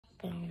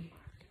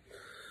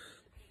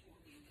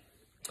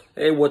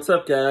Hey, what's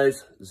up,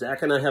 guys?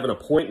 Zach and I have an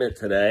appointment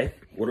today.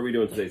 What are we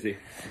doing today, Z?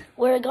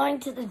 We're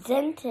going to the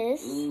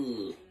dentist.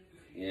 Ooh.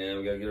 Yeah,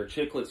 we gotta get our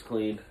chiclets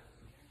cleaned.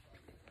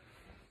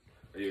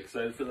 Are you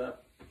excited for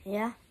that?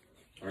 Yeah.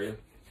 Are you?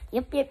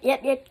 Yep. Cool. All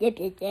right.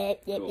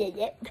 All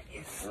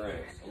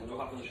right, I'm gonna go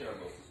hop in the shower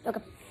boat.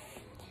 Okay.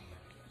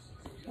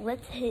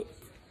 Let's hit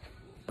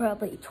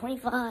probably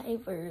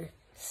 25 or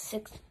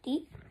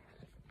 60.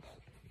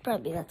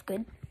 Probably that's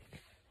good.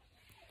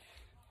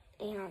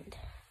 And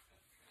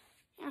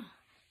yeah,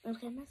 let's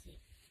get messy.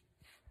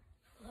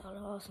 A lot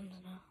of awesome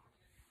stuff.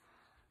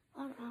 A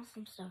lot of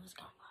awesome stuff is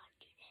going on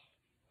today.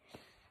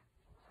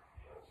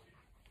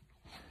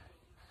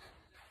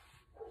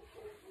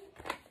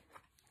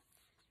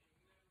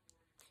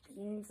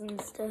 Things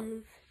and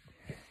stuff.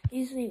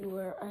 Usually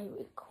where I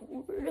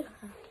record.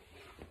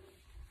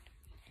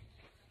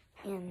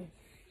 And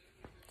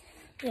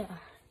yeah,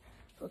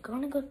 we're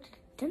gonna go to the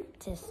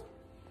dentist.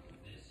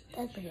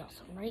 That's pretty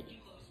awesome, right?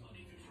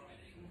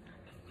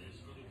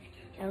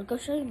 I'll go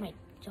show you my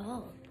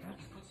dog.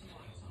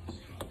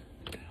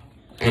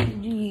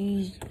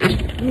 Jeez.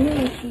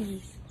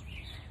 Jeez.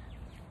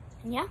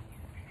 Yeah.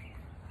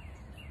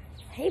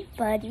 Hey,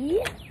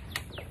 buddy.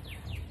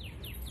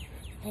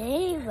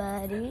 Hey,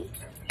 buddy.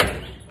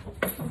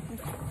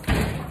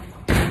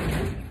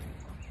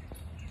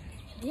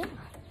 Yeah.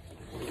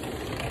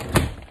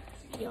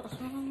 Pretty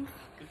awesome.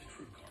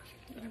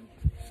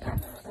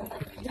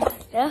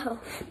 No.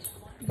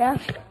 No.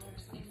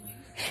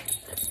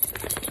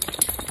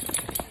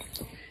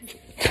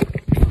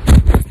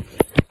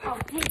 Oh,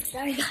 hey,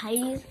 sorry,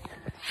 guys.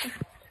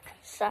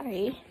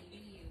 Sorry.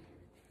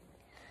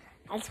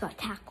 I just got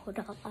tackled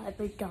up by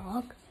my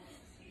dog.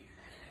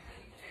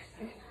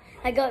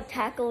 I got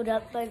tackled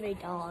up by my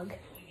dog.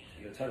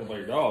 You got tackled by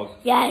your dog?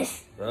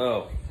 Yes.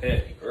 Oh,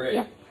 hey, great.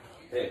 Yep.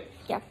 Hey.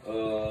 Yep.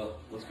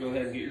 Let's go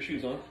ahead and get your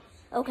shoes on.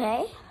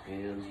 Okay.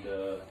 And,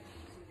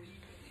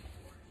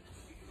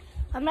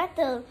 I'm gonna have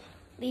to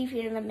leave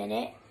here in a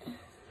minute.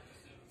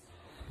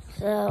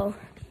 So,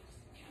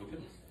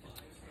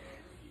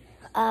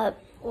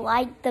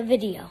 like the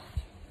video.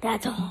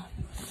 That's all.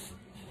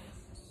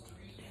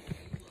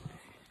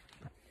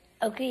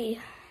 Okay.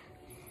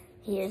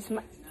 Here's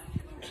my...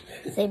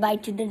 Say bye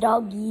to the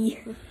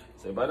doggy.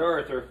 say bye to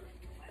Arthur.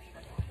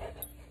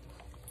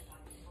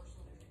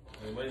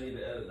 We might need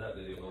to edit that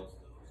video.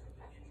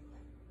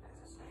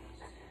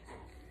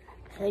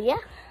 So yeah.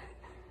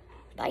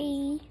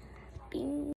 Bye. Bing.